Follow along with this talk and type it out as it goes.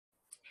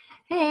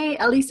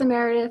Hi, Elisa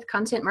Meredith,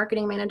 Content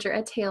Marketing Manager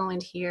at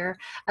Tailwind here.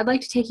 I'd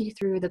like to take you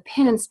through the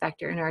pin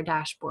inspector in our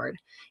dashboard.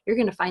 You're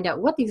going to find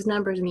out what these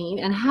numbers mean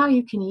and how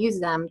you can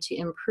use them to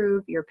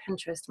improve your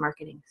Pinterest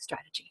marketing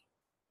strategy.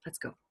 Let's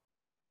go.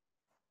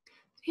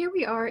 Here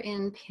we are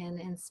in Pin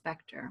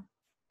Inspector.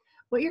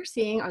 What you're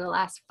seeing are the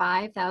last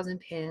 5,000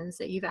 pins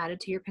that you've added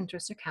to your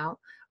Pinterest account,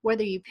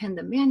 whether you pin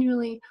them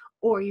manually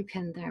or you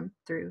pin them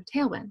through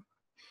Tailwind.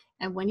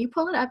 And when you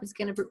pull it up, it's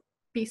going to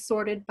be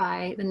sorted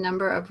by the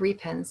number of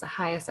repins, the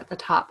highest at the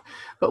top.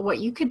 But what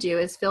you could do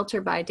is filter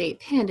by date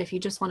pinned if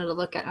you just wanted to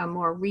look at a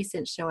more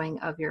recent showing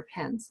of your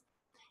pins.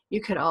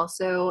 You could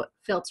also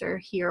filter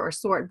here or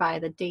sort by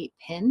the date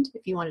pinned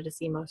if you wanted to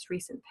see most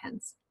recent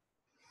pins.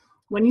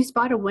 When you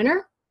spot a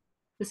winner,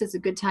 this is a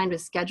good time to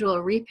schedule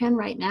a repin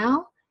right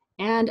now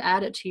and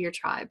add it to your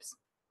tribes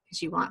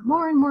because you want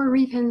more and more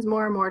repins,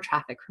 more and more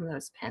traffic from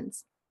those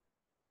pins.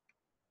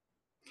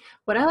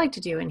 What I like to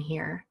do in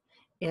here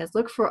is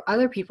look for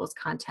other people's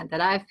content that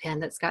I've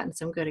pinned that's gotten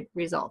some good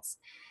results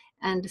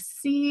and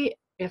see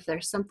if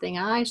there's something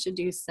I should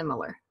do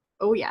similar.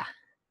 Oh yeah,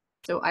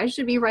 so I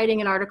should be writing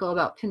an article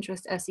about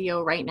Pinterest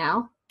SEO right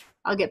now.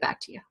 I'll get back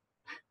to you.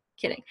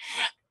 Kidding.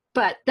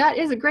 But that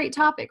is a great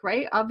topic,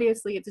 right?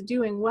 Obviously it's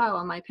doing well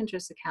on my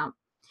Pinterest account.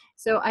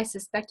 So I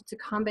suspect it's a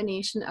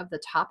combination of the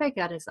topic,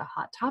 that is a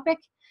hot topic.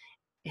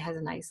 It has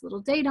a nice little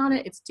date on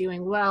it. It's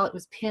doing well. It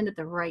was pinned at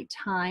the right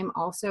time,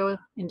 also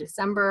in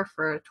December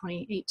for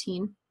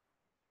 2018.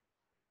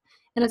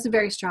 And it's a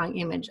very strong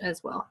image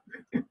as well.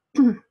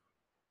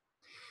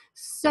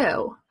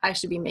 So I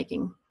should be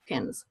making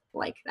pins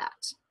like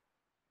that.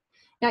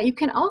 Now you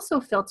can also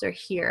filter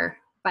here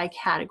by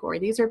category.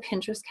 These are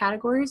Pinterest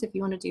categories if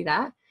you want to do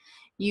that.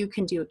 You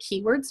can do a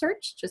keyword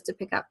search just to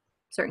pick up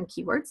certain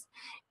keywords.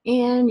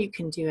 And you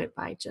can do it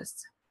by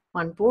just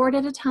one board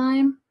at a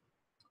time.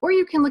 Or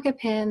you can look at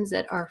pins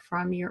that are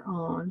from your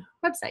own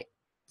website.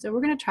 So we're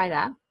going to try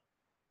that.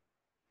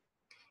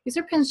 These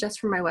are pins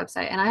just from my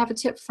website, and I have a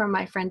tip from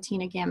my friend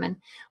Tina Gammon.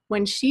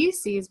 When she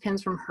sees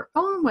pins from her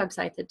own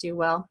website that do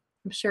well,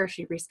 I'm sure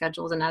she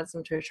reschedules and adds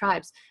them to her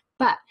tribes,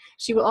 but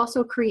she will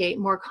also create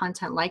more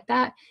content like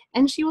that,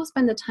 and she will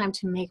spend the time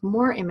to make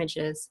more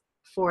images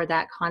for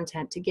that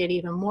content to get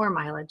even more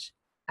mileage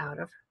out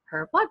of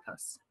her blog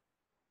posts.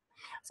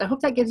 So I hope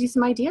that gives you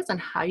some ideas on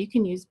how you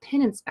can use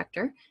Pin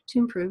Inspector to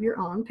improve your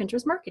own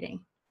Pinterest marketing.